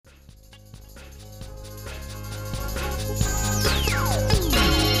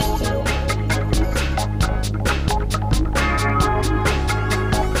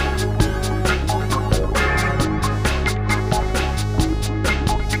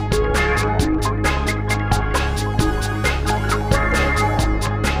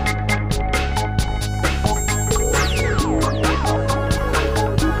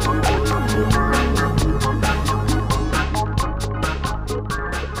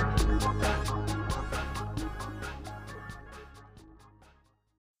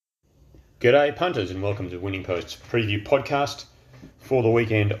G'day punters and welcome to Winning Post's preview podcast for the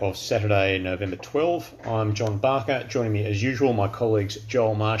weekend of Saturday, November 12. I'm John Barker. Joining me as usual, my colleagues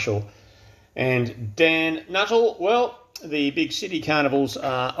Joel Marshall and Dan Nuttall. Well, the big city carnivals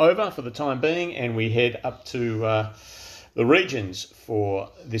are over for the time being and we head up to the regions for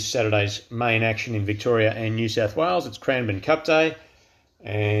this Saturday's main action in Victoria and New South Wales. It's Cranbourne Cup Day,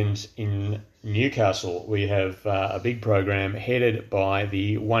 and in Newcastle we have a big program headed by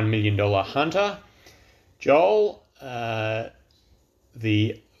the $1 million hunter. Joel,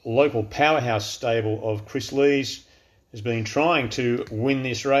 the local powerhouse stable of Chris Lees, has been trying to win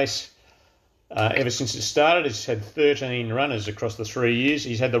this race ever since it started. It's had 13 runners across the 3 years.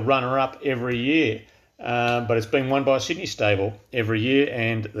 He's had the runner-up every year. But it's been won by a Sydney stable every year,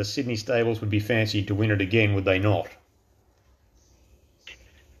 and the Sydney stables would be fancied to win it again, would they not?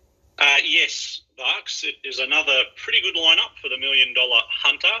 Yes, Barks. It is another pretty good lineup for the $1 million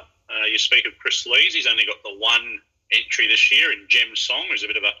hunter. You speak of Chris Lees. He's only got the one entry this year in Gem Song, who's a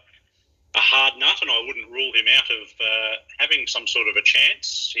bit of a hard nut, and I wouldn't rule him out of having some sort of a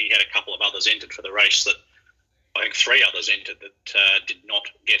chance. He had a couple of others entered for the race that I think three others entered that did not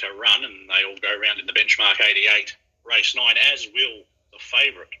get a run, and they all go around in the benchmark 88 race 9, as will the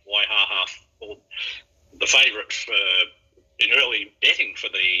favourite, Waihaha, or the favourite in early betting for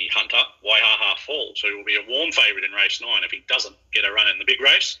the hunter, Waihaha Falls, who will be a warm favourite in race 9 if he doesn't get a run in the big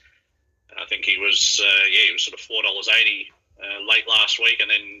race. I think he was sort of $4.80 late last week,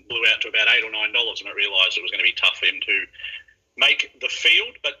 and then blew out to about $8 or $9, and I realised it was going to be tough for him to make the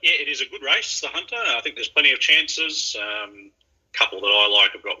field. But yeah, it is a good race, the hunter. I think there's plenty of chances. Couple that I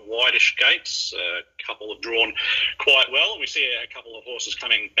like have got wideish gates. A couple have drawn quite well, and we see a couple of horses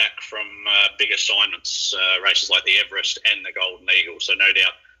coming back from big assignments, races like the Everest and the Golden Eagle. So no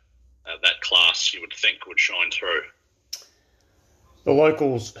doubt that class, you would think, would shine through. The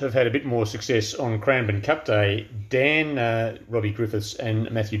locals have had a bit more success on Cranbourne Cup Day. Dan, Robbie Griffiths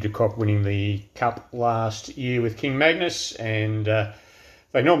and Matthew de Kock winning the Cup last year with King Magnus, and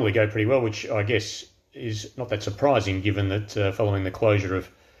they normally go pretty well, which I guess is not that surprising given that following the closure of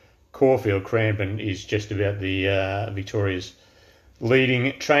Caulfield, Cranbourne is just about the Victoria's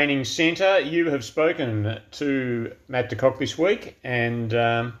leading training centre. You have spoken to Matt de Kock this week, and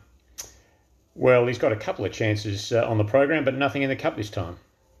well, he's got a couple of chances on the program, but nothing in the Cup this time.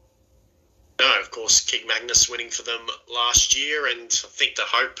 No, of course, King Magnus winning for them last year, and I think the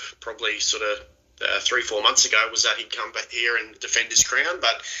hope probably sort of 3-4 months ago was that he'd come back here and defend his crown,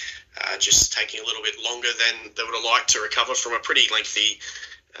 but just taking a little bit longer than they would have liked to recover from a pretty lengthy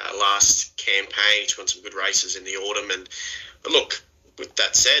last campaign. He's won some good races in the autumn, but look, with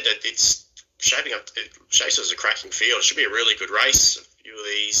that said, it's shaping up. It shapes as a cracking field. It should be a really good race. A few of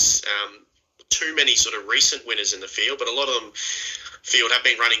these. Too many sort of recent winners in the field, but a lot of them field have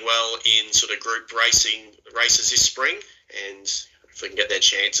been running well in sort of group races this spring, and if they can get their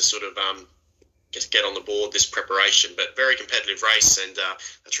chance to sort of just get on the board this preparation. But very competitive race, and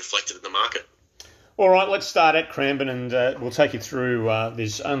that's reflected in the market. All right, let's start at Cranbourne, and we'll take you through.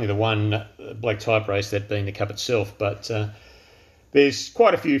 There's only the one black type race, that being the Cup itself, but there's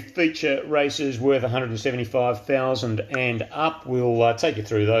quite a few feature races worth $175,000 and up. We'll take you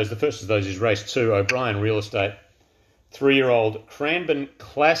through those. The first of those is race 2, O'Brien Real Estate. 3-year-old Cranbourne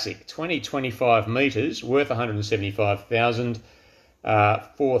Classic, 20-25 metres, worth $175,000.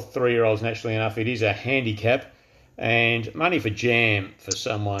 For 3-year-olds, naturally enough, it is a handicap. And money for jam for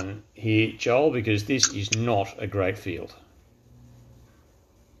someone here, Joel, because this is not a great field.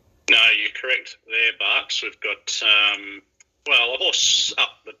 No, you're correct there, Barks. We've got a horse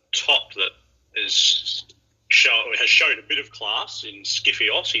up the top that has showed a bit of class in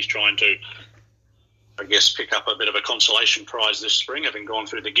Skiffios. He's trying to, I guess, pick up a bit of a consolation prize this spring, having gone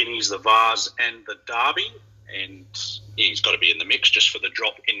through the Guineas, the Vars and the Derby. And yeah, he's got to be in the mix just for the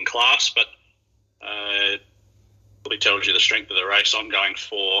drop in class. But probably tells you the strength of the race. I'm going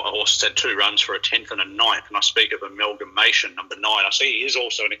for a horse that's had 2 runs for a 10th and a 9th. And I speak of Amalgamation, number 9. I see he is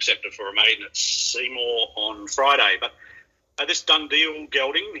also an acceptor for a maiden at Seymour on Friday. But this Dundee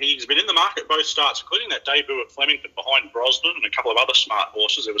gelding, he's been in the market both starts, including that debut at Flemington behind Brosnan and a couple of other smart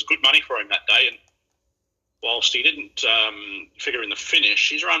horses. There was good money for him that day, and whilst he didn't figure in the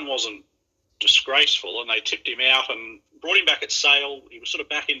finish, his run wasn't disgraceful, and they tipped him out and brought him back at Sale. He was sort of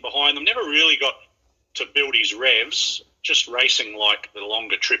back in behind them, never really got to build his revs, just racing like the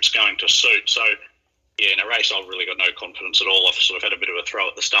longer trips going to suit. So, yeah, in a race I've really got no confidence at all. I've sort of had a bit of a throw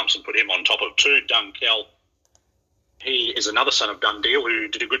at the stumps and put him on top of 2, Dunkel. He is another son of Dundee who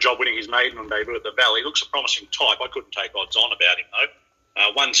did a good job winning his maiden on debut at the Valley. Looks a promising type. I couldn't take odds on about him,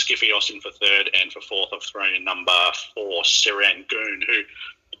 though. One Skiffios in for 3rd, and for 4th I've thrown in number 4, Serangoon, who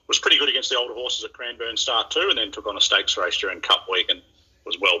was pretty good against the older horses at Cranbourne start too, and then took on a stakes race during Cup Week and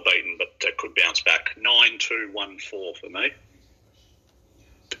was well beaten, but could bounce back. 9-2-1-4 for me.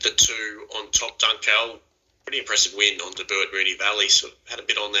 The two on top, Dunkel, pretty impressive win on debut at Moonee Valley. So had a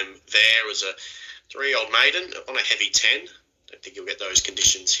bit on them there. It was a 3-year-old maiden on a heavy 10. Don't think you'll get those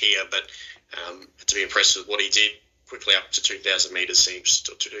conditions here, but had to be impressed with what he did. Quickly up to 2,000 metres seems,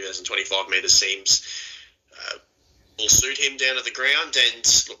 or 2,025 metres seems will suit him down to the ground,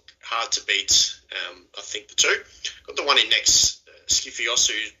 and look, hard to beat. I think the two. Got the one in next, Skifios,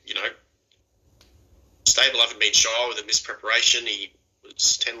 who, stable. I haven't been shy with him this preparation. He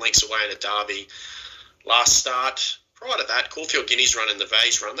was 10 lengths away in a derby last start. Prior to that, Caulfield Guineas run and the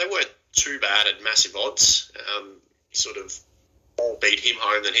Vase run, they weren't too bad at massive odds. He sort of more beat him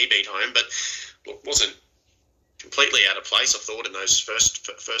home than he beat home, but look, wasn't completely out of place, I thought, in those first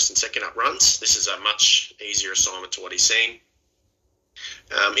and second up runs. This is a much easier assignment to what he's seen.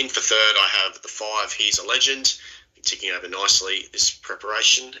 In for third, I have the 5, He's a Legend, ticking over nicely this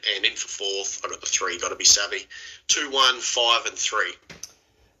preparation. And in for fourth, I got the 3, Got to Be Savvy. 2, 1, 5 and 3.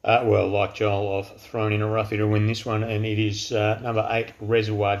 Well, like Joel, I've thrown in a roughie to win this one, and it is number 8,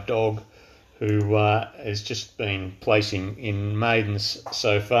 Reservoir Dog, who has just been placing in maidens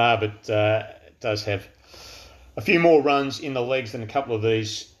so far, but does have a few more runs in the legs than a couple of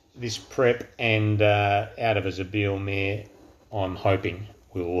this prep, and out of a Zabeel mare, I'm hoping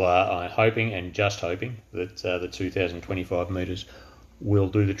and just hoping that the 2,025 metres will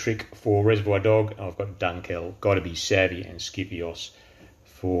do the trick for Reservoir Dog. I've got Dunkel, Got to Be Savvy, and Skipios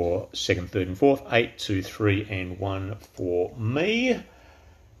for second, third and fourth. 8, 2, 3 and 1 for me.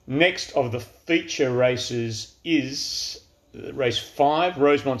 Next of the feature races is race 5,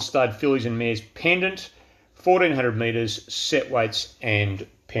 Rosemont Stud Fillies and Mares Pendant, 1,400 metres, set weights and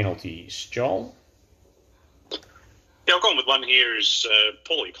penalties. Joel? Yeah, I've gone with one here is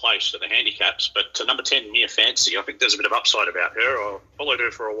poorly placed at the handicaps, but number 10, Mere Fancy, I think there's a bit of upside about her. I followed her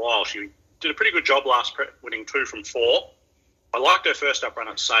for a while. She did a pretty good job last prep, winning 2 from 4. I liked her first up run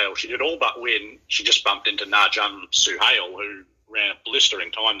at Sale. She did all but win. She just bumped into Narjun Suhail, who ran a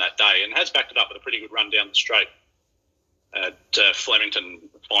blistering time that day and has backed it up with a pretty good run down the straight at Flemington,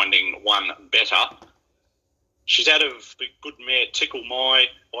 finding one better. She's out of the good mare Tickle My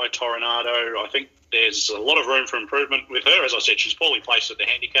by Toronado. I think there's a lot of room for improvement with her. As I said, she's poorly placed at the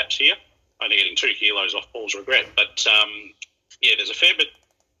handicaps here, only getting 2 kilos off Paul's Regret. But, there's a fair bit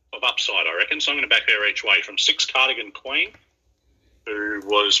of upside, I reckon. So I'm going to back her each way. From 6, Cardigan Queen, who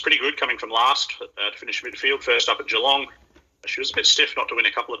was pretty good coming from last to finish midfield, first up at Geelong. She was a bit stiff not to win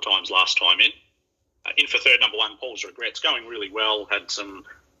a couple of times last time in. In for third, number 1, Paul's Regrets, going really well. Had some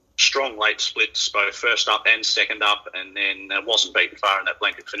strong late splits, both first up and second up, and then wasn't beaten far in that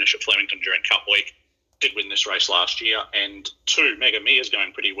blanket finish at Flemington during Cup Week. Did win this race last year. And 2, Mega Mia's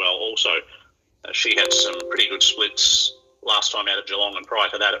going pretty well also. She had some pretty good splits last time out at Geelong, and prior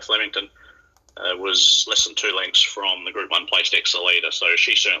to that at Flemington was less than 2 lengths from the Group 1 placed Ex-Leader, so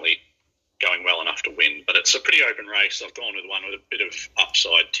she's certainly going well enough to win. But it's a pretty open race. I've gone with one with a bit of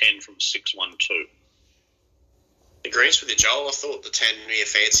upside, 10 from 6, 1, 2. Agrees with you, Joel. I thought the 10, Mere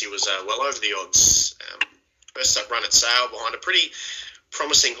Fancy, was well over the odds. First up run at Sale behind a pretty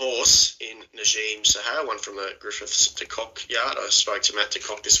promising horse in Najim Sahar, one from the Griffiths de Kock yard. I spoke to Matt de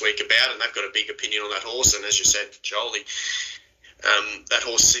Kock this week about, and they've got a big opinion on that horse. And as you said, Joel, that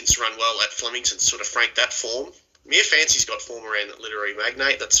horse since run well at Flemington, sort of franked that form. Mere Fancy's got form around Literary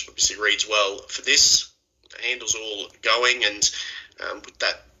Magnate. That's obviously reads well for this. The handle's all going, and with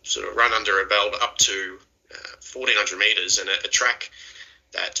that sort of run under her belt up to 1,400 metres and a track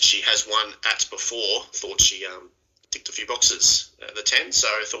that she has won at before, thought she ticked a few boxes at the 10, so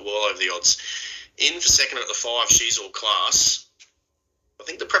I thought well over the odds. In for second at the 5, She's All Class. I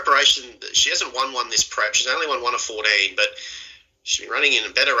think the preparation, she hasn't won one this prep. She's only won 1 of 14, but she's been running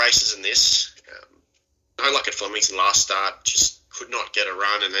in better races than this. No luck at Flemington last start, just could not get a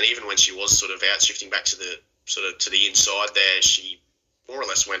run, and then even when she was sort of out shifting back to the inside there, she more or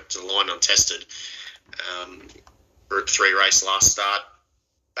less went to the line untested. Group 3 race last start,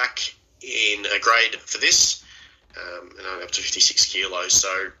 back in a grade for this, and only up to 56 kilos.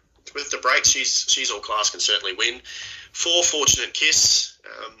 So with the break, she's All Class can certainly win. 4, Fortunate Kiss,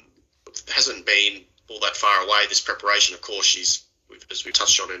 hasn't been all that far away this preparation. Of course, as we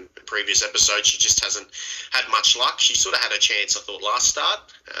touched on in previous episodes, she just hasn't had much luck. She sort of had a chance, I thought, last start,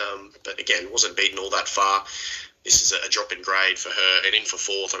 but again, wasn't beaten all that far. This is a drop in grade for her. And in for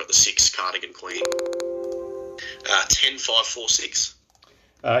fourth, I got the 6, Cardigan Queen. 10, 5, 4, 6.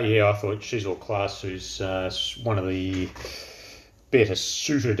 I thought She's All Class, who's one of the better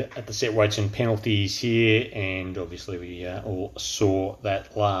suited at the set weights and penalties here, and obviously we all saw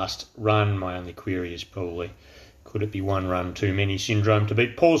that last run. My only query is probably, could it be one run too many syndrome to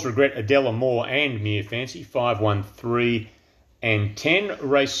beat Paul's Regret, Adela Moore and Mere Fancy, 5, 1, 3 and 10.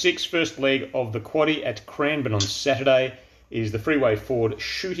 Race 6, first leg of the quaddie at Cranbourne on Saturday is the Freeway Ford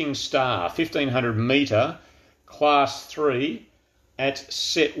Shooting Star, 1500 metre, Class 3 at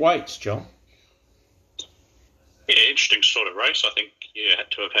set weights, John. Yeah, interesting sort of race. I think you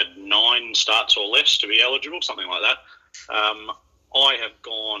had to have had 9 starts or less to be eligible, something like that. I have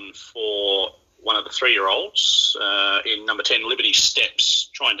gone for one of the 3-year-olds in number 10, Liberty Steps,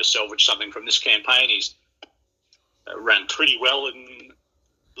 trying to salvage something from this campaign. He's ran pretty well in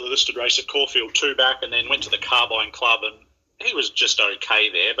the listed race at Caulfield 2 back, and then went to the Carbine Club, and he was just okay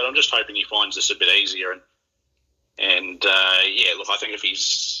there. But I'm just hoping he finds this a bit easier. And look, I think if he's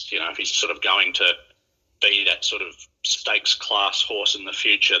sort of going to be that sort of stakes class horse in the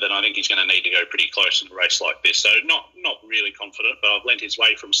future, then I think he's going to need to go pretty close in a race like this. So not really confident, but I've lent his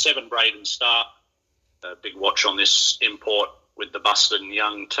way from 7, Braden Star. A big watch on this import with the Buston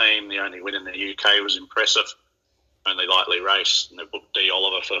Young team. The only win in the UK was impressive. Only lightly raced, and they booked D.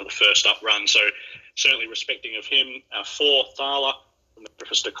 Oliver for the first up run. So certainly respecting of him. 4, Thala from the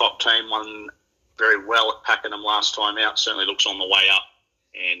Griffiths de Kock team, won very well at Pakenham last time out. Certainly looks on the way up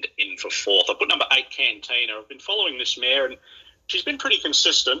and in for 4th. I put number 8, Cantina. I've been following this mare, and she's been pretty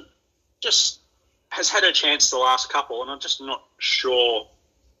consistent. Just has had her chance the last couple, and I'm just not sure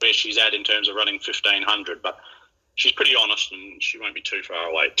where she's at in terms of running 1500, but she's pretty honest, and she won't be too far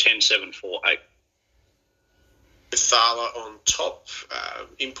away. 10, 7, 4, 8. With Thala on top,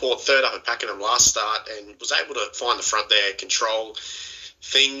 import third up at Pakenham last start, and was able to find the front there, control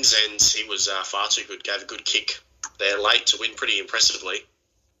things, and he was far too good. Gave a good kick there late to win pretty impressively.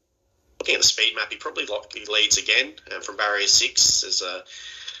 Looking at the speed map, he probably leads again from barrier 6. There's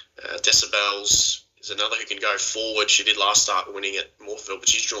Decibels is another who can go forward. She did last start winning at Moorfield, but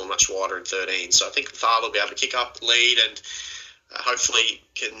she's drawn much wider in 13. So I think Thala will be able to kick up, lead, and hopefully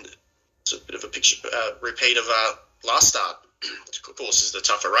can. It's a bit of a repeat of last start. Of course, is the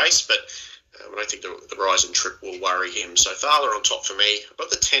tougher race, but I don't think the rise and trip will worry him. So Thala on top for me. I've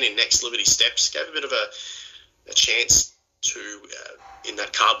got the 10 in next, Liberty Steps. Gave a bit of a chance to in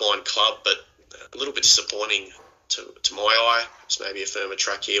that Carbine Club, but a little bit disappointing to my eye. So maybe a firmer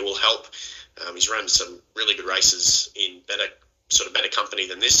track here will help. He's run some really good races in better company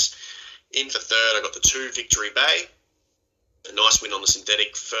than this. In for third, I got the 2, Victory Bay. A nice win on the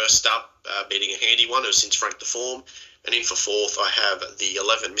synthetic first up, beating a handy one who's since franked the form. And in for 4th, I have the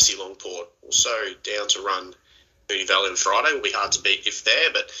 11, Missy Longport, also down to run Moonee Valley on Friday. Will be hard to beat if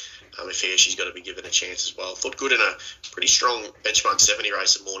there, but if here, she's got to be given a chance as well. Thought good in a pretty strong benchmark 70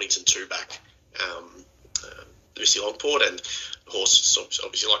 race at Mornington 2 back. Missy Longport, and the horse,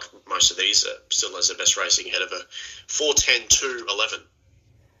 obviously like most of these, still has the best racing ahead of a 4, 10, 2, 11.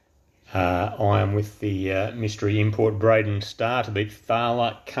 I am with the mystery import Braden Star to beat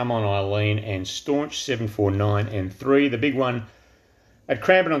Thala, Come On Eileen and Staunch, 7, 4, 9 and 3. The big one at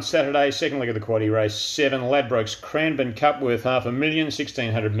Cranbourne on Saturday, second leg of the quaddie race 7, Ladbrokes Cranbourne Cup worth $500,000,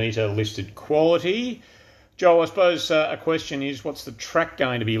 1600 metre listed quality. Joel, I suppose a question is, what's the track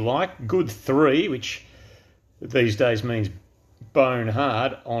going to be like? Good 3, which these days means bone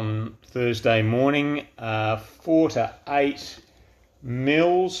hard on Thursday morning. 4 to 8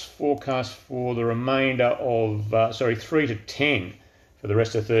 Mills forecast for the remainder of 3 to 10 for the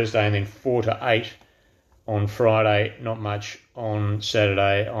rest of Thursday, and then 4 to 8 on Friday. Not much on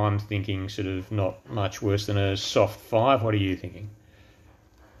Saturday. I'm thinking sort of not much worse than a soft 5. What are you thinking?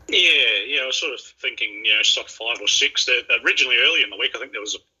 Yeah, I was sort of thinking, soft 5 or 6. Originally, early in the week, I think there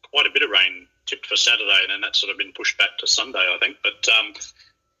was quite a bit of rain tipped for Saturday, and then that's sort of been pushed back to Sunday, I think. But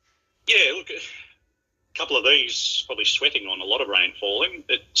look. A couple of these probably sweating on a lot of rain falling.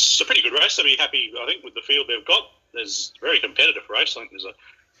 It's a pretty good race. I'll be happy, I think, with the field they've got. There's a very competitive race. I think there's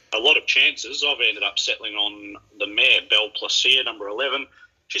a lot of chances. I've ended up settling on the mare, Belle Plaisir, number 11.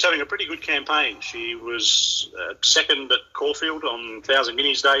 She's having a pretty good campaign. She was second at Caulfield on 1,000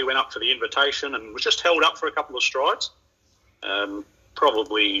 Guineas Day, went up for the invitation and was just held up for a couple of strides.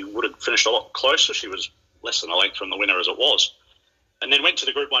 Probably would have finished a lot closer. She was less than a length from the winner as it was. And then went to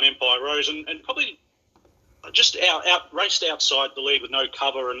the Group 1 Empire Rose and probably just raced outside the lead with no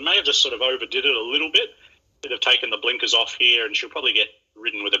cover and may have just sort of overdid it a little bit. Could have taken the blinkers off here, and she'll probably get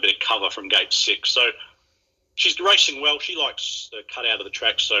ridden with a bit of cover from gate 6. So she's racing well. She likes the cut out of the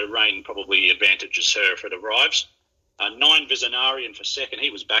track, so rain probably advantages her if it arrives. 9, Visionarian for second.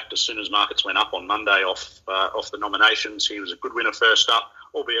 He was backed as soon as markets went up on Monday off the nominations. He was a good winner first up,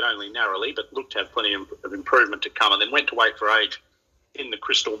 albeit only narrowly, but looked to have plenty of improvement to come, and then went to Wait for Age in the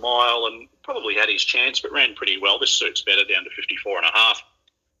Crystal Mile and probably had his chance, but ran pretty well. This suits better down to 54.5.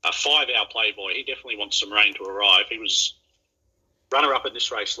 A 5-hour Playboy, he definitely wants some rain to arrive. He was runner-up in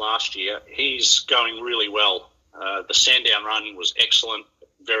this race last year. He's going really well. The Sandown run was excellent,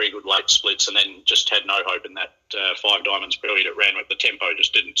 very good late splits, and then just had no hope in that 5 Diamonds period it ran with. The tempo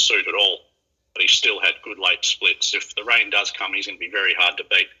just didn't suit at all, but he still had good late splits. If the rain does come, he's going to be very hard to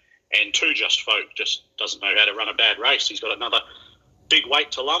beat. And Two Just Folk just doesn't know how to run a bad race. He's got another big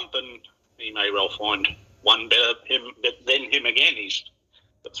weight to lump, and he may well find one better than him again. He's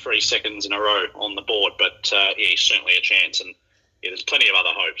got 3 seconds in a row on the board, but he's certainly a chance. And there's plenty of other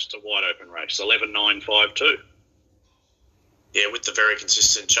hopes. It's a wide open race. 11.952. Yeah, with the very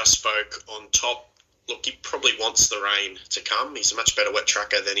consistent Just Folk on top. Look, he probably wants the rain to come. He's a much better wet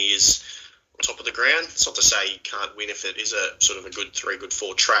tracker than he is on top of the ground. It's not to say he can't win if it is a sort of a good 3, good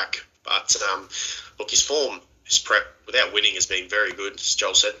 4 track. But, look, his form, his prep, without winning, has been very good. As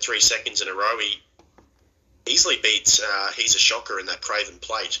Joel said, 3 seconds in a row. He easily beats He's a Shocker in that Craven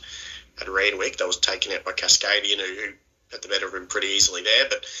Plate at Randwick. That was taken out by Cascadian, who had the better of him pretty easily there.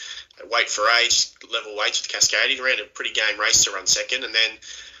 But weight for age, level weights with Cascadian, ran a pretty game race to run second. And then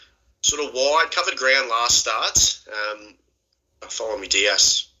sort of wide, covered ground last start. Follow Me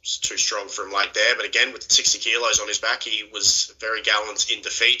Diaz was too strong for him late there. But again, with 60 kilos on his back, he was very gallant in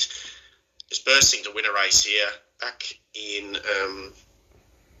defeat. Just bursting to win a race here. Back in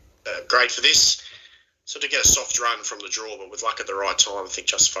grade for this. So to get a soft run from the draw, but with luck at the right time, I think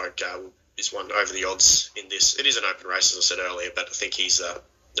Just Folk is one over the odds in this. It is an open race, as I said earlier, but I think he's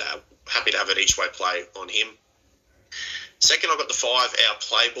happy to have an each-way play on him. Second, I've got the 5-hour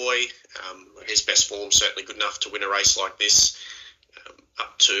Playboy. His best form certainly good enough to win a race like this.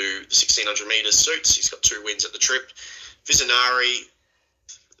 Up to the 1,600 metres suits. He's got 2 wins at the trip. Visionary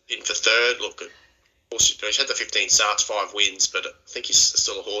in for third. Look, he's had the 15 starts, 5 wins, but I think he's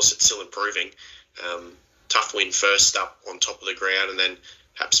still a horse that's still improving. Tough win first up on top of the ground, and then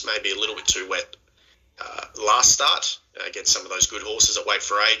perhaps maybe a little bit too wet last start against some of those good horses at weight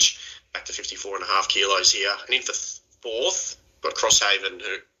for age. Back to 54.5 kilos here. And in for fourth, got Crosshaven,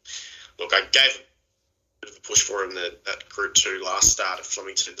 who, look, I gave a bit of a push for him at Group 2 last start at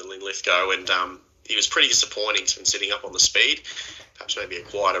Flemington, the Lynn Lithgow, and he was pretty disappointing from sitting up on the speed. Perhaps maybe a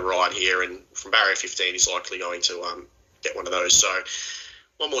quieter ride here, and from barrier 15 he's likely going to get one of those. So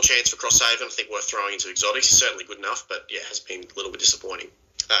one more chance for Crosshaven. I think worth throwing into exotics. He's certainly good enough, but yeah, has been a little bit disappointing.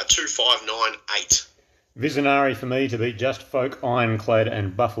 2,598. Visionary for me to beat Just Folk, Ironclad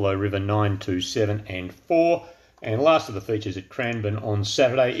and Buffalo River 9, 2, 7 and 4. And last of the features at Cranbourne on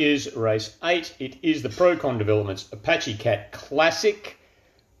Saturday is race 8. It is the Procon Developments Apache Cat Classic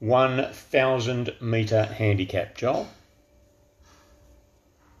 1,000 metre handicap. Joel?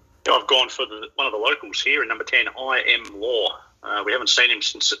 I've gone for one of the locals here in number 10, I Am Law. We haven't seen him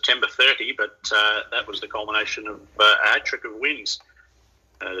since September 30, but that was the culmination of a hat-trick of wins.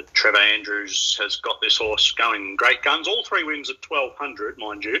 Trevor Andrews has got this horse going great guns. All 3 wins at 1,200,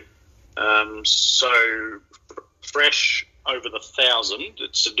 mind you. So fresh over the 1,000.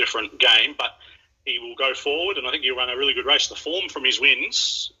 It's a different game, but he will go forward, and I think he'll run a really good race. The form from his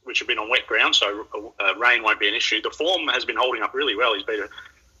wins, which have been on wet ground, so rain won't be an issue. The form has been holding up really well. He's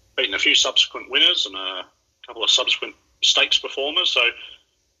beaten a few subsequent winners and a couple of subsequent stakes performers, so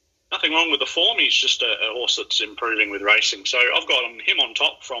nothing wrong with the form. He's just a horse that's improving with racing. So I've got him on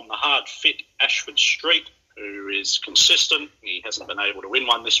top from the hard fit Ashford Street, who is consistent. He hasn't been able to win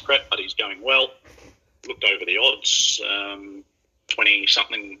one this prep, but he's going well. Looked over the odds,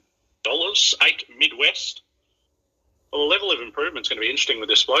 20-something dollars, 8 Midwest. Well, the level of improvement's going to be interesting with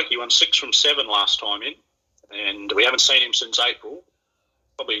this bloke. He won 6 from 7 last time in, and we haven't seen him since April.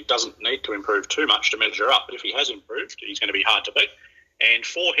 Probably doesn't need to improve too much to measure up, but if he has improved, he's going to be hard to beat. And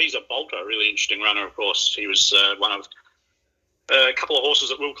 4, He's a Bolter, a really interesting runner, of course. He was one of a couple of horses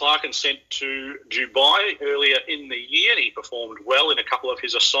that Will Clarkin sent to Dubai earlier in the year. He performed well in a couple of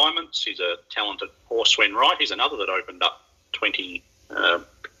his assignments. He's a talented horse when right. He's another that opened up 20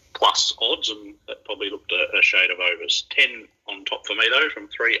 plus odds, and that probably looked a shade of overs. 10 on top for me, though, from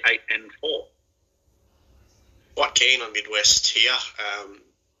 3, 8 and 4. Quite keen on Midwest here.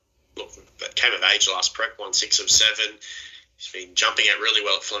 Look, that came of age last prep, won 6 of 7. He's been jumping out really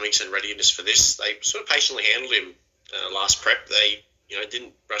well at Flemington, readiness for this. They sort of patiently handled him last prep. They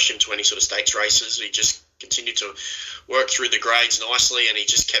didn't rush him to any sort of stakes races. He just continued to work through the grades nicely, and he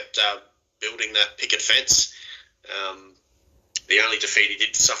just kept building that picket fence. The only defeat he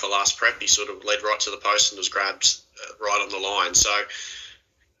did suffer last prep, he sort of led right to the post and was grabbed right on the line. So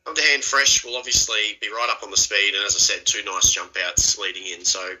come to hand fresh, will obviously be right up on the speed, and as I said, 2 nice jump outs leading in.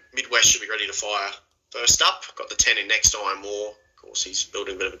 So Midwest should be ready to fire. First up, got the 10 in next, Iron War, course, he's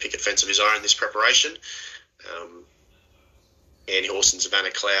building a bit of a picket fence of his own this preparation. Andy Horse and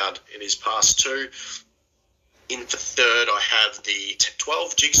Savannah Cloud in his past two. In for third, I have the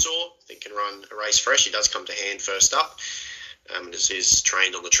 12 Jigsaw. I think can run a race fresh. He does come to hand first up. This is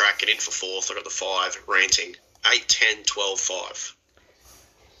trained on the track. And in for fourth, I got the 5 Ranting. 8, 10, 12, 5.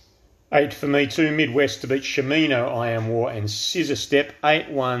 8 for me, 2 Midwest to beat Shimino, I Am War and Scissor Step. 8,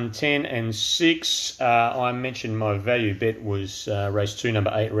 1, 10 and 6. I mentioned my value bet was race 2,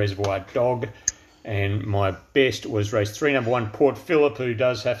 number 8, Reservoir Dog. And my best was race 3, number 1, Port Phillip, who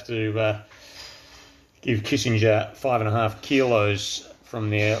does have to give Kissinger 5.5 kilos from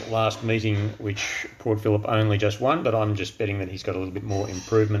their last meeting, which Port Phillip only just won. But I'm just betting that he's got a little bit more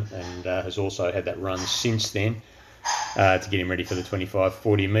improvement and has also had that run since then to get him ready for the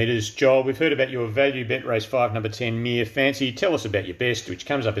 25-40 metres. Joel, we've heard about your value bet, race 5, number 10, Mere Fancy. Tell us about your best, which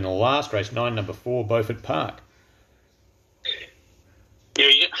comes up in the last race, 9, number 4, Beaufort Park. Yeah,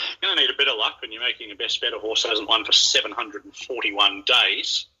 you're going to need a bit of luck when you're making a best bet. A horse hasn't won for 741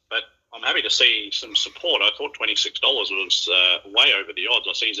 days, but I'm happy to see some support. I thought $26 was way over the odds.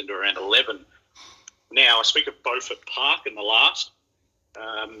 I see he's into around 11 now. I speak of Beaufort Park in the last.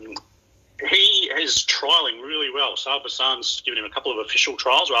 He is trialling really well. Saab Hassan's given him a couple of official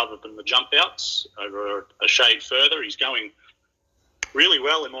trials rather than the jump outs over a shade further. He's going really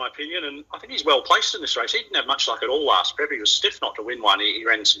well, in my opinion, and I think he's well placed in this race. He didn't have much luck at all last prep. He was stiff not to win one. He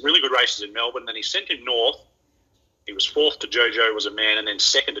ran some really good races in Melbourne. Then he sent him north. He was fourth to Jojo Was a Man, and then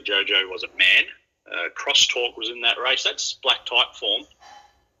second to Jojo Was a Man. Crosstalk was in that race. That's black type form.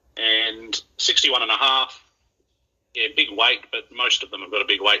 And 61.5. Yeah, big weight, but most of them have got a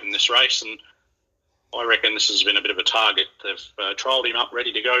big weight in this race, and I reckon this has been a bit of a target. They've trialled him up,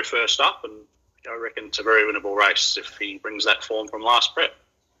 ready to go first up, and I reckon it's a very winnable race if he brings that form from last prep.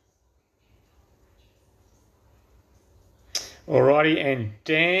 Alrighty, and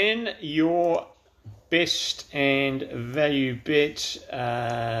Dan, your best and value bet,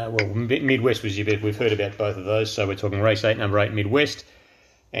 Midwest was your bet. We've heard about both of those, so we're talking race 8, number 8, Midwest,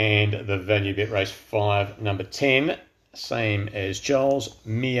 and the value bet, race 5, number 10, same as Joel's,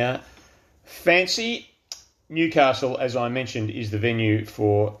 Mere Fancy. Newcastle, as I mentioned, is the venue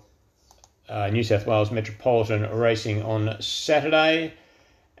for New South Wales Metropolitan Racing on Saturday,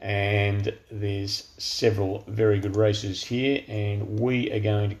 and there's several very good races here, and we are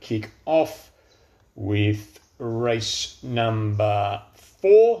going to kick off with race number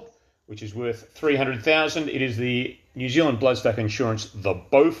 4, which is worth $300,000. It is the New Zealand Bloodstock Insurance, the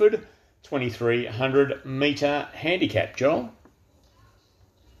Beaufort 2,300 metre handicap. Joel?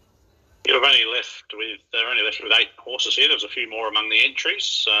 They're only left with 8 horses here. There's a few more among the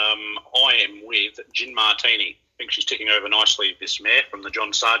entries. I am with Gin Martini. I think she's ticking over nicely, this mare from the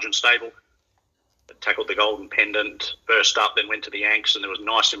John Sargent stable. Tackled the Golden Pendant, first up, then went to the Yanks, and there was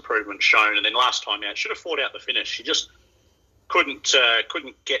nice improvement shown. And then last time out, should have fought out the finish. She just couldn't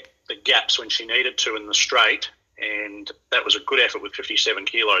get the gaps when she needed to in the straight, and that was a good effort with 57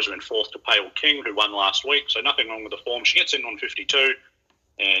 kilos. Went fourth to Pale King, who won last week, so nothing wrong with the form. She gets in on 52.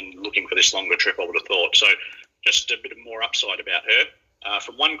 And looking for this longer trip, I would have thought. So just a bit more upside about her.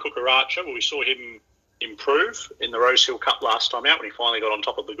 From one Cucaracha, well, we saw him improve in the Rosehill Cup last time out when he finally got on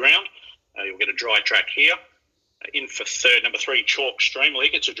top of the ground. You'll get a dry track here. In for third, number 3, Chalk Stream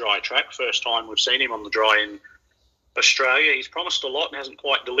League. It's a dry track. First time we've seen him on the dry in Australia. He's promised a lot and hasn't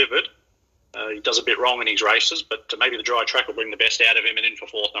quite delivered. He does a bit wrong in his races, but maybe the dry track will bring the best out of him. And in for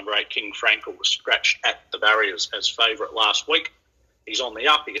fourth, number 8, King Frankel was scratched at the barriers as favourite last week. He's on the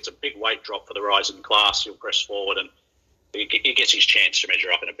up. He gets a big weight drop for the rising class. He'll press forward and he gets his chance to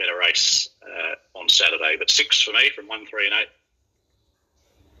measure up in a better race on Saturday. But 6 for me from 1, 3 and 8.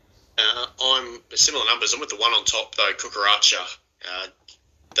 I'm similar numbers. I'm with the one on top, though, Cucaracha.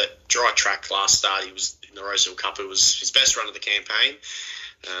 That dry track last start, he was in the Rosehill Cup. It was his best run of the campaign.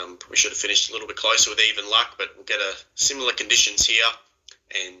 We should have finished a little bit closer with even luck, but we'll get similar conditions here.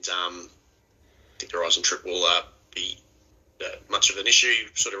 And I think the Horizon Trip will be much of an issue.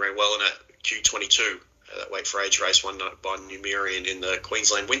 Sort of ran well in a Q22, that weight for age race won by Numerian in the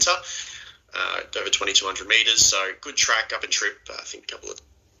Queensland Winter, over 2,200 metres. So good track, up and trip. I think a couple of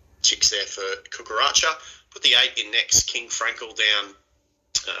ticks there for Cucaracha. Put the 8 in next, King Frankel down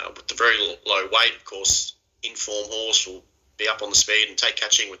with the very low weight. Of course, in-form horse will be up on the speed and take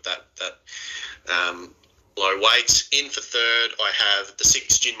catching with that low weight. In for third, I have the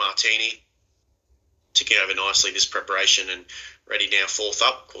 6, Gin Martini, ticking over nicely this preparation and ready now fourth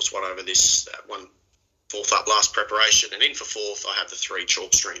up. Of course, won over this one fourth up last preparation. And in for fourth, I have the 3,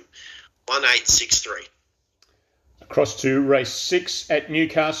 Chalk Stream. 1, 8, 6, 3. Across to race 6 at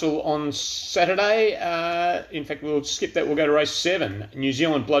Newcastle on Saturday. In fact, we'll skip that. We'll go to race 7. New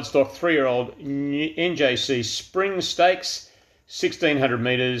Zealand Bloodstock 3-year-old NJC Spring Stakes, 1,600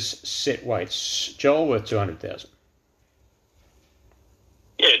 metres, set weights. Joel, worth 200,000.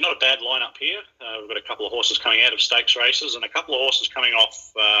 Yeah, not a bad lineup here. We've got a couple of horses coming out of stakes races and a couple of horses coming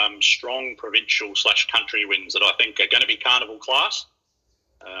off strong provincial/country wins that I think are going to be carnival class.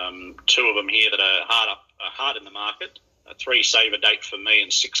 Two of them here that are hard in the market. 3 Save a Date for Me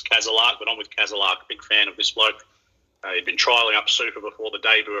and 6 Kazalark, but I'm with Kazalark, big fan of this bloke. He'd been trialling up Super before the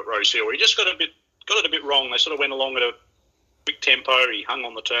debut at Rose Hill. He just got it a bit wrong. They sort of went along at a quick tempo. He hung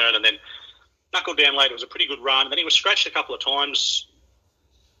on the turn and then knuckled down later. It was a pretty good run. And then he was scratched a couple of times,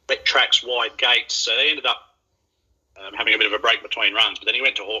 wet tracks, wide gates. So they ended up having a bit of a break between runs. But then he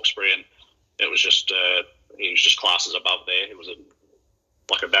went to Hawkesbury and it was just he was just classes above there. It was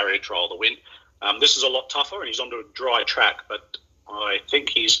like a barrier trial to win. This is a lot tougher and he's onto a dry track, but I think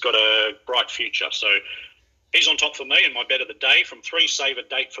he's got a bright future. So he's on top for me and my bet of the day from 3 Save a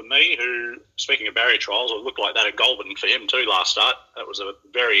Date for Me, who, speaking of barrier trials, it looked like that at Goulburn for him too last start. That was a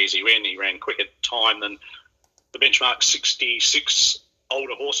very easy win. He ran quicker time than the benchmark 66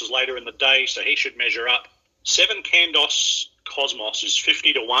 older horses later in the day, so he should measure up. 7 Kandos Cosmos is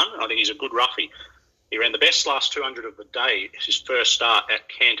 50 to 1. I think he's a good roughie. He ran the best last 200 of the day, his first start at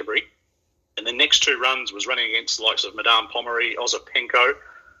Canterbury. And the next 2 runs was running against the likes of Madame Pommery, Ozapenko.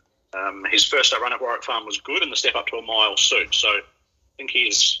 His first up run at Warwick Farm was good, and the step up to a mile suit. So I think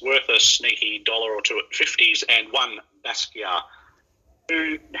he's worth a sneaky $1 or $2 at 50s, and 1 Basquiat,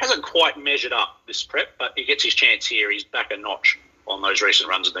 who hasn't quite measured up this prep, but he gets his chance here. He's back a notch on those recent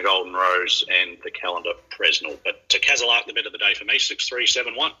runs in the Golden Rose and the Calendar Presnell. But to Kazalark, the bet of the day for me,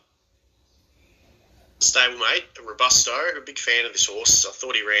 6-3-7-1. Stablemate, Robusto, a big fan of this horse. I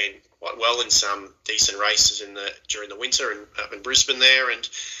thought he ran quite well in some decent races during the winter up in Brisbane there, and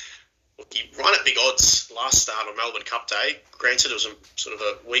he ran at big odds last start on Melbourne Cup Day. Granted, it was a sort of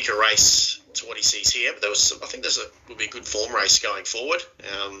a weaker race to what he sees here, but I think will be a good form race going forward.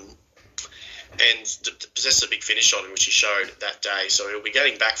 And possesses a big finish on him, which he showed that day. So he'll be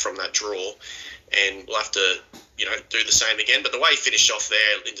getting back from that draw, and we'll have to, do the same again. But the way he finished off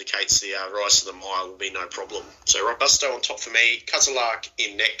there indicates the rise to the mile will be no problem. So Robusto on top for me. Kazalark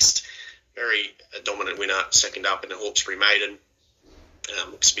in next. Very dominant winner, second up in the Hawkesbury Maiden.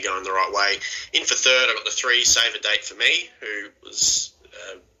 Looks to be going the right way. In for third, I've got the 3 Save a Date for Me, who was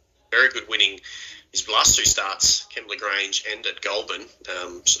very good winning his last 2 starts, Kembla Grange and at Goulburn.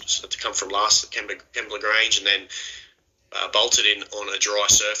 So to come from last at Kembla Grange and then bolted in on a dry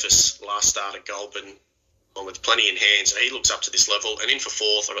surface last start at Goulburn with plenty in hand. So he looks up to this level. And in for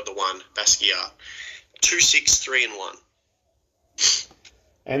fourth, I've got the 1 Basquiat. 2, 6, 3 and 1.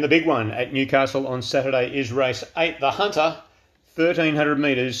 And the big one at Newcastle on Saturday is race 8, the Hunter, 1,300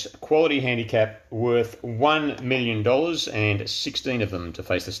 metres, quality handicap worth $1 million and 16 of them to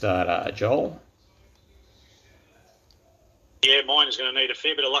face the starter. Joel? Yeah, mine is going to need a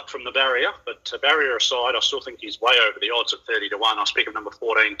fair bit of luck from the barrier, but barrier aside, I still think he's way over the odds at 30 to 1. I'll speak of number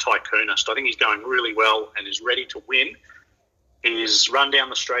 14, Tycoonist. I think he's going really well and is ready to win. His run down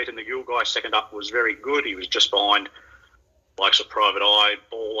the straight in the Gilgai second up was very good. He was just behind likes of Private Eye,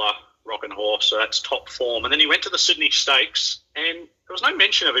 Baller, Rockin' Horse, so that's top form. And then he went to the Sydney Stakes, and there was no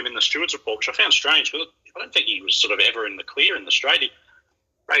mention of him in the Stewards report, which I found strange, because I don't think he was sort of ever in the clear in the straight.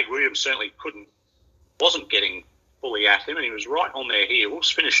 Craig Williams certainly wasn't getting fully at him, and he was right on their heels,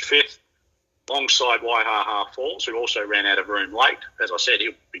 finished 5th alongside Waihaha Falls, who also ran out of room late. As I said,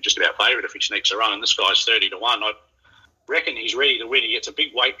 he'll be just about favourite if he sneaks a run, and this guy's 30 to 1. I reckon he's ready to win. He gets a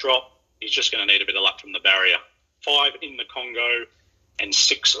big weight drop. He's just going to need a bit of luck from the barrier. 5 in the Congo and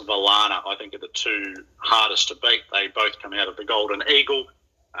 6 Valana, I think, are the 2 hardest to beat. They both come out of the Golden Eagle.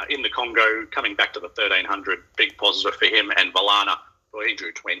 In the Congo, coming back to the 1,300, big positive for him, and Valana, well, he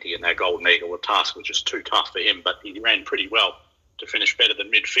drew 20 in that Golden Eagle. The task was just too tough for him, but he ran pretty well to finish better than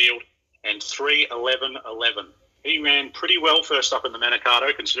midfield. And 3-11-11. He ran pretty well first up in the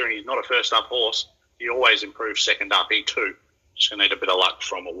Manikato, considering he's not a first-up horse. He always improves second up, he too. Just going to need a bit of luck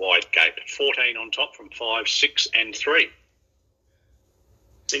from a wide gate. 14 on top from 5, 6 and 3.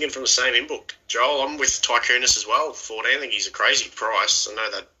 Singing from the same in-book. Joel, I'm with Tycoonist as well. 14, I think he's a crazy price. I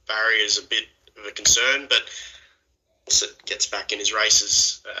know that barrier is a bit of a concern, but once it gets back in his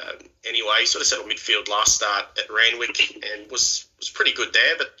races anyway, he sort of settled midfield last start at Randwick and was pretty good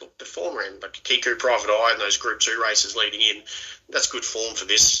there, but look, the form ran like Kiku, Private Eye and those Group 2 races leading in. That's good form for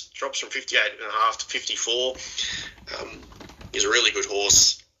this. Drops from 58.5 to 54. He's a really good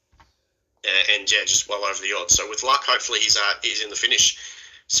horse and just well over the odds. So with luck, hopefully he's in the finish.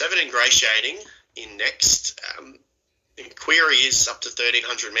 7 Ingratiating in next. Query is up to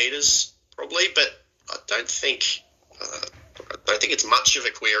 1,300 metres probably, but I don't think it's much of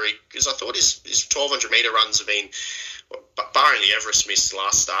a query, because I thought his 1,200 metre runs have been, barring the Everest miss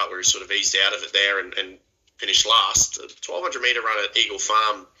last start where he sort of eased out of it there and finished last. The 1,200 metre run at Eagle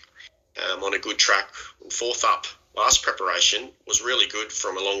Farm on a good track, fourth up last preparation, was really good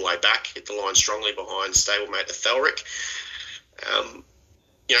from a long way back. Hit the line strongly behind stablemate Thelric.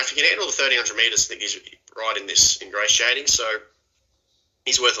 If he can handle the 1,300 metres, I think he's right in this ingratiating. So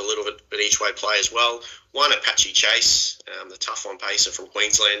he's worth a little bit each way play as well. One, Apache Chase, the tough-on pacer from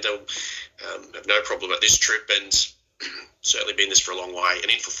Queensland. They'll have no problem at this trip, and certainly been this for a long way.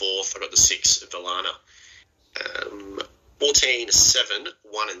 And in for fourth, I've got the 6, Villana. 14, 7,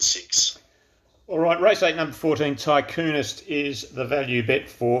 1 and 6. All right, race 8, number 14, Tycoonist is the value bet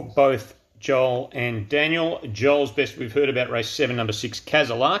for both Joel and Daniel. Joel's best we've heard about race 7, number 6,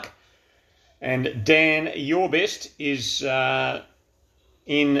 Kazalark. And Dan, your best is the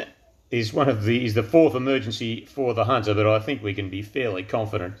fourth emergency for the Hunter, but I think we can be fairly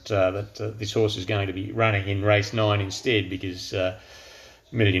confident that this horse is going to be running in race 9 instead, because $1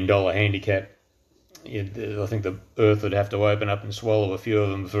 million handicap. I think the earth would have to open up and swallow a few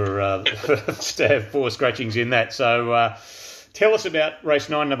of them for to have 4 scratchings in that. So tell us about race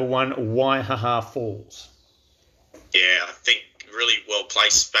 9, number 1, Waihaha Falls. Yeah, I think really well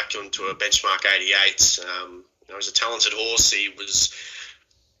placed back onto a benchmark 88. He was a talented horse. He was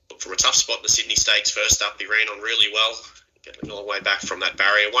from a tough spot in the Sydney Stakes first up. He ran on really well, getting all the way back from that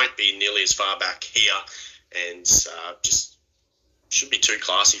barrier. Won't be nearly as far back here, and just should be too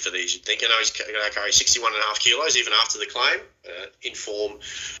classy for these, you'd think. I know he's going to carry 61.5 kilos even after the claim. In form,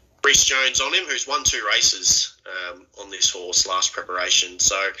 Reece Jones on him, who's won 2 races on this horse last preparation.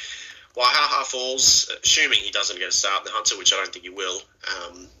 So Waihaha Falls, assuming he doesn't get a start in the Hunter, which I don't think he will,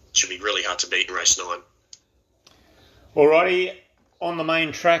 should be really hard to beat in race 9. Alrighty, on the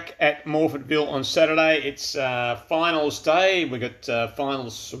main track at Morfettville on Saturday, it's finals day. We've got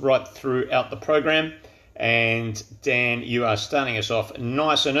finals right throughout the program. And Dan, you are starting us off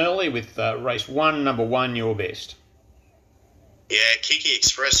nice and early with race 1, number 1, your best. Yeah, Kiki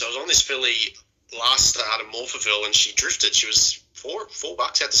Express. I was on this filly last start at Morphettville, and she drifted. She was $4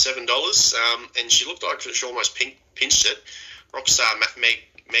 out to $7, and she looked like she almost pinched it. Rockstar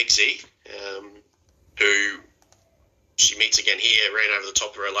Megsy, who she meets again here, ran over the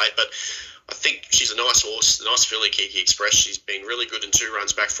top of her late, but I think she's a nice horse, a nice filly, Kiki Express. She's been really good in 2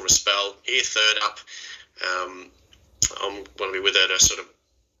 runs back from a spell. Here, third up. I'm going to be with her to sort of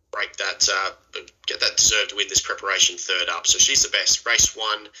break that, get that deserved win this preparation third up. So she's the best. Race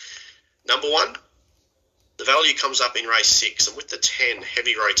 1, number 1. The value comes up in race 6, and with the 10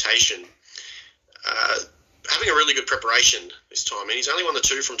 heavy rotation, having a really good preparation this time. And he's only won the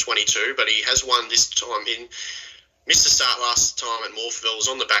 2 from 22, but he has won this time. Missed the start last time at Morpheville, was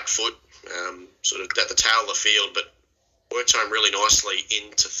on the back foot, sort of at the tail of the field, but worked home really nicely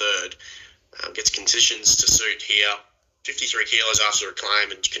into third. Gets conditions to suit here, 53 kilos after a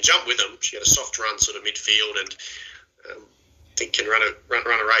claim, and can jump with them. She had a soft run sort of midfield, and I think can run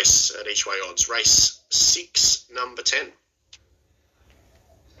a race at each way odds. Race 6, number 10.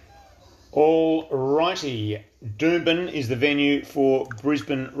 All righty. Doomben is the venue for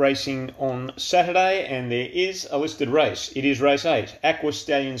Brisbane racing on Saturday, and there is a listed race. It is race 8. Aqua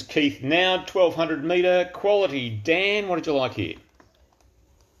Stallions Keith Nowd, 1,200 metre quality. Dan, what did you like here?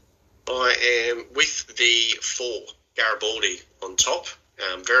 I am with the 4, Garibaldi on top.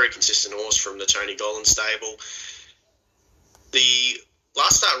 Very consistent horse from the Tony Gollan stable. The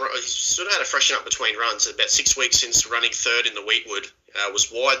last start, he sort of had to freshen up between runs. About 6 weeks since running third in the Wheatwood.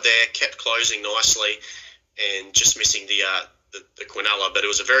 Was wide there, kept closing nicely, and just missing the Quinella. But it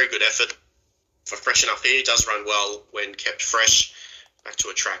was a very good effort for freshen up here. He does run well when kept fresh. Back to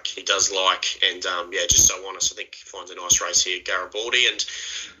a track he does like, and just so honest, I think he finds a nice race here, Garibaldi, and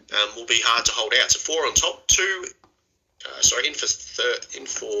will be hard to hold out. So 4 on top, 2.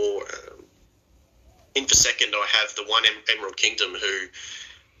 In for second, I have the 1 Emerald Kingdom, who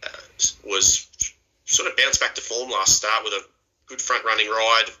was sort of bounced back to form last start with a good front running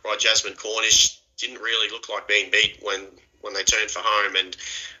ride by Jasmine Cornish. Didn't really look like being beat when they turned for home, and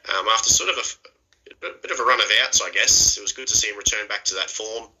after sort of a bit of a run of outs, I guess. It was good to see him return back to that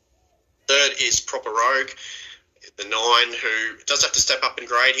form. Third is Proper Rogue, the 9, who does have to step up in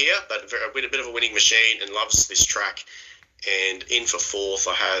grade here, but a bit of a winning machine and loves this track. And in for fourth,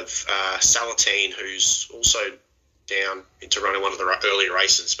 I have Salatine, who's also down into running one of the earlier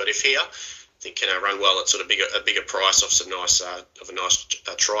races. But if here, I think can run well at sort of a bigger price off a nice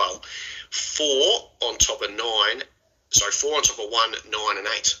trial. 4 on top of 1, 9 and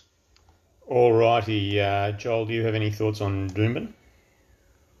 8. All righty, Joel, do you have any thoughts on Doomben?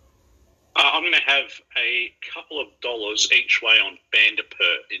 I'm going to have a couple of dollars each way on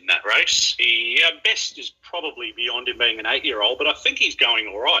Vanderpert in that race. He best is probably beyond him being an 8-year-old, but I think he's going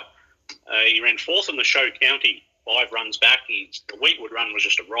all right. He ran fourth in the Show County 5 runs back. The Wheatwood run was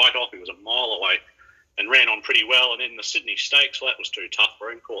just a write-off. He was a mile away and ran on pretty well. And then the Sydney Stakes, well, that was too tough for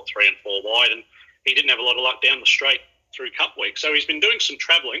him. Caught 3 and 4 wide, and he didn't have a lot of luck down the straight through Cup Week. So he's been doing some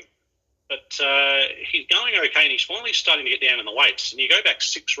travelling, but he's going okay, and he's finally starting to get down in the weights. And you go back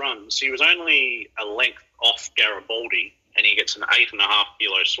 6 runs, he was only a length off Garibaldi, and he gets an 8.5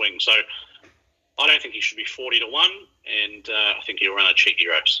 kilo swing. So I don't think he should be 40 to 1, and I think he'll run a cheeky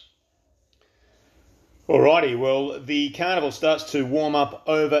race. Alrighty, well, the carnival starts to warm up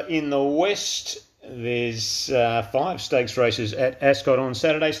over in the west. There's 5 stakes races at Ascot on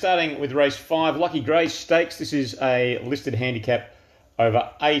Saturday, starting with race 5, Lucky Grace Stakes. This is a listed handicap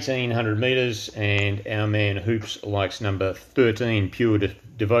over 1,800 metres, and our man Hoops likes number 13, Pure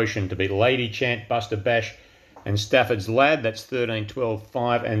Devotion, to beat Lady Chant, Buster Bash and Stafford's Lad. That's 13, 12,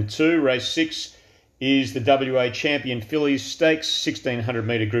 5 and 2. Race 6 is the WA Champion Fillies Stakes, 1,600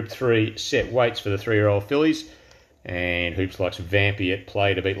 metre Group 3 set weights for the 3-year-old fillies. And Hoops likes Vampy at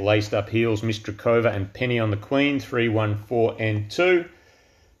play to beat Laced Up Heels, Miss Drakova and Penny on the Queen, 3, 1, 4 and 2.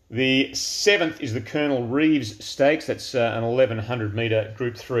 The 7th is the Colonel Reeves Stakes. That's an 1,100 metre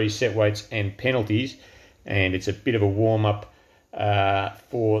Group 3 set weights and penalties. And it's a bit of a warm-up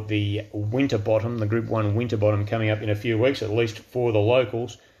for the Winterbottom, the Group 1 Winterbottom, coming up in a few weeks, at least for the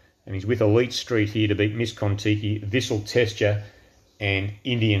locals. And he's with Elite Street here to beat Miss Kontiki, This'll Test Ya and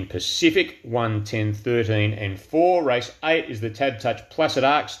Indian Pacific, 1, 10, 13 and 4. Race 8 is the Tab Touch Placid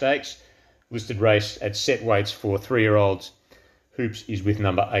Arc Stakes, listed race at set weights for 3-year-olds. Hoops is with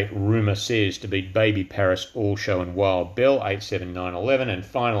number 8, Rumour Says, to beat Baby Paris, All Show and Wild Bell, 8, 7, 9, 11. And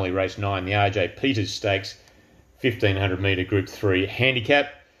finally, race 9, the RJ Peters Stakes, 1,500 metre Group 3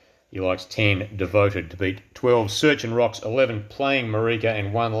 handicap. He likes 10, Devoted, to beat 12, Search and Rocks, 11, Playing Marika,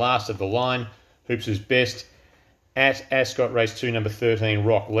 and 1, Last of the Line. Hoops' best at Ascot, race 2, number 13,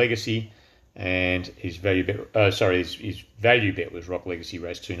 Rock Legacy. And his value bet, his value bet was Rock Legacy,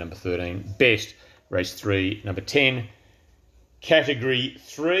 race 2, number 13. Best, race 3, number 10, Category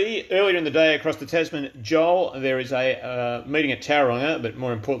 3. Earlier in the day across the Tasman, Joel, there is a meeting at Tauranga, but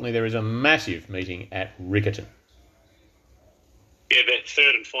more importantly, there is a massive meeting at Riccarton. Yeah, their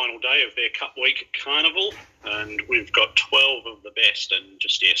third and final day of their Cup Week Carnival, and we've got 12 of the best, and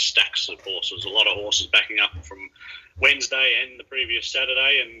just, stacks of horses. A lot of horses backing up from Wednesday and the previous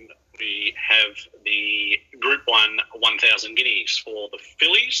Saturday, and we have the Group 1 1,000 guineas for the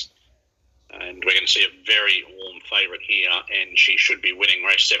fillies, and we're going to see a very warm favourite here, and she should be winning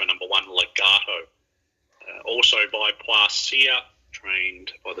race 7, number 1, Legato. Also by Poisson,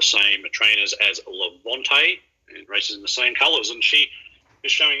 trained by the same trainers as Levante, and races in the same colours, and she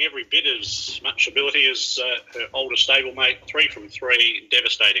is showing every bit as much ability as her older stablemate. 3 from 3,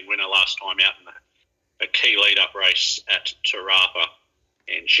 devastating winner last time out in a key lead-up race at Tarapa,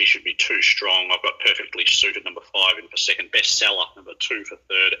 and she should be too strong. I've got Perfectly Suited, number 5, in for second, Bestseller, number 2 for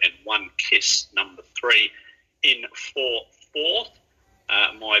third, and One Kiss, number 3, in for fourth.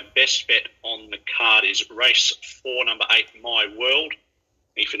 My best bet on the card is race 4, number 8, My World.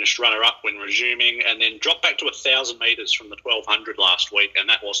 He finished runner-up when resuming, and then dropped back to 1,000 metres from the 1,200 last week, and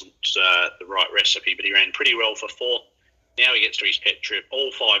that wasn't the right recipe, but he ran pretty well for fourth. Now he gets to his pet trip,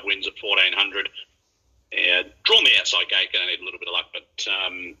 all 5 wins at 1,400. Drawn the outside gate, going to need a little bit of luck,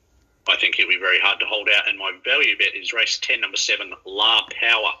 but I think he'll be very hard to hold out. And my value bet is race 10, number 7, La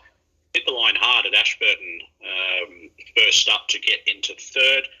Power. Hit the line hard at Ashburton, first up to get into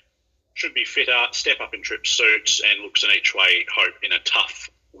third. Should be fitter, step up in trip suits, and looks an each way hope in a tough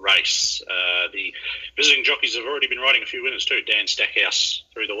race. The visiting jockeys have already been riding a few winners too. Dan Stackhouse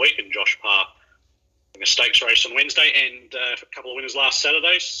through the week, and Josh Parr in a stakes race on Wednesday, and a couple of winners last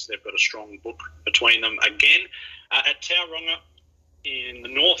Saturdays. They've got a strong book between them again. At Tauranga in the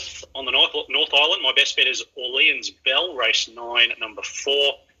north, on the North Island, my best bet is Orleans Bell, race 9, number 4.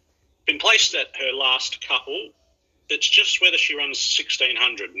 Been placed at her last couple. It's just whether she runs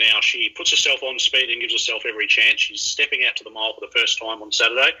 1,600. Now, she puts herself on speed and gives herself every chance. She's stepping out to the mile for the first time on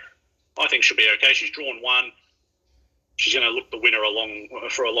Saturday. I think she'll be okay. She's drawn 1. She's going to look the winner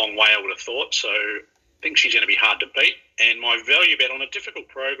for a long way, I would have thought. So I think she's going to be hard to beat. And my value bet on a difficult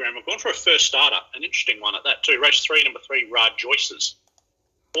program, I've gone for a first starter, an interesting one at that too. Race 3, number 3, Raj Joyces.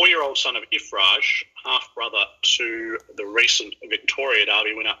 4-year-old son of Ifraj, half-brother to the recent Victoria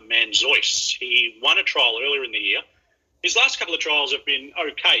Derby winner, Manzois. He won a trial earlier in the year. His last couple of trials have been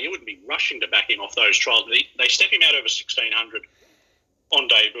okay. You wouldn't be rushing to back him off those trials. They step him out over 1,600. on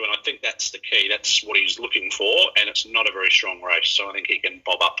debut, and I think that's the key. That's what he's looking for, and it's not a very strong race, so I think he can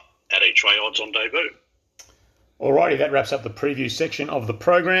bob up at each way odds on debut. Alrighty, that wraps up the preview section of the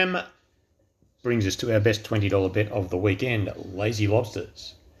program. Brings us to our best $20 bet of the weekend, Lazy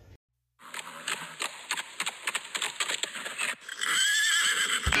Lobsters.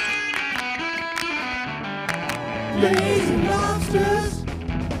 Lazy Lobsters.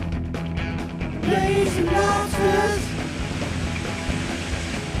 Lazy Lobsters.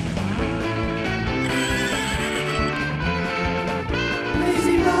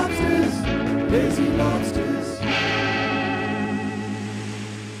 Lazy Lobsters. Lazy Lobsters.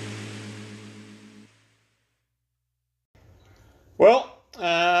 Well,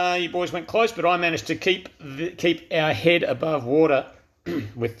 you boys went close, but I managed to keep our head above water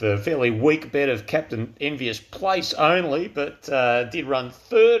with the fairly weak bet of Captain Envious Place only, but did run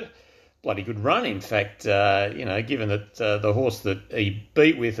third. Bloody good run, in fact. Given that the horse that he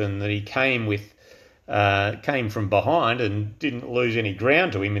beat with and that he came from behind and didn't lose any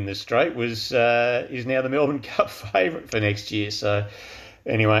ground to him in the straight is now the Melbourne Cup favourite for next year. So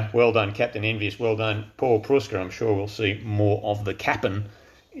anyway, well done, Captain Envious. Well done, Paul Pruska. I'm sure we'll see more of the Cap'n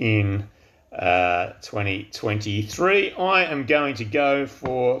in 2023. I am going to go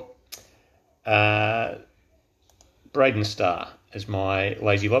for Braden Star as my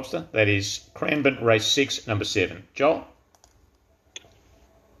Lazy Lobster. That is Cranbourne Race 6, number 7. Joel?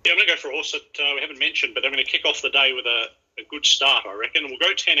 Yeah, I'm going to go for a horse that we haven't mentioned, but I'm going to kick off the day with a good start, I reckon. We'll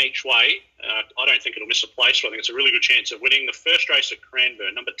go 10 each way. I don't think it'll miss a place, so I think it's a really good chance of winning. The first race at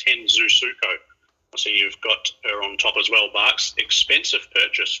Cranbourne, number 10, Zusuko. I see you've got her on top as well, Barks. Expensive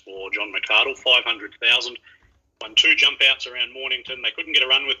purchase for John McArdle, $500,000. Won 2 jump outs around Mornington. They couldn't get a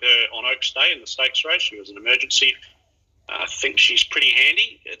run with her on Oaks Day in the stakes race. She was an emergency. I think she's pretty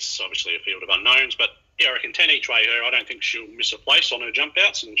handy. It's obviously a field of unknowns, but yeah, I reckon 10 each way her. I don't think she'll miss a place on her jump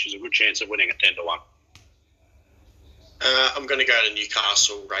outs, and she's a good chance of winning at 10 to 1. I'm going to go to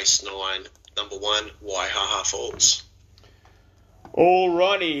Newcastle, race 9, number 1, Waihaha Falls.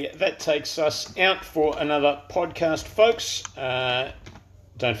 Alrighty, that takes us out for another podcast, folks.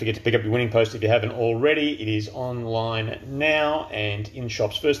 Don't forget to pick up your winning post if you haven't already. It is online now and in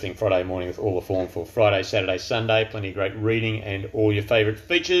shops first thing Friday morning with all the form for Friday, Saturday, Sunday. Plenty of great reading and all your favourite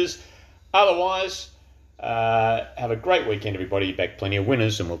features. Otherwise, have a great weekend, everybody. Back plenty of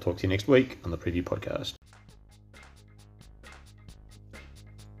winners, and we'll talk to you next week on the Preview Podcast.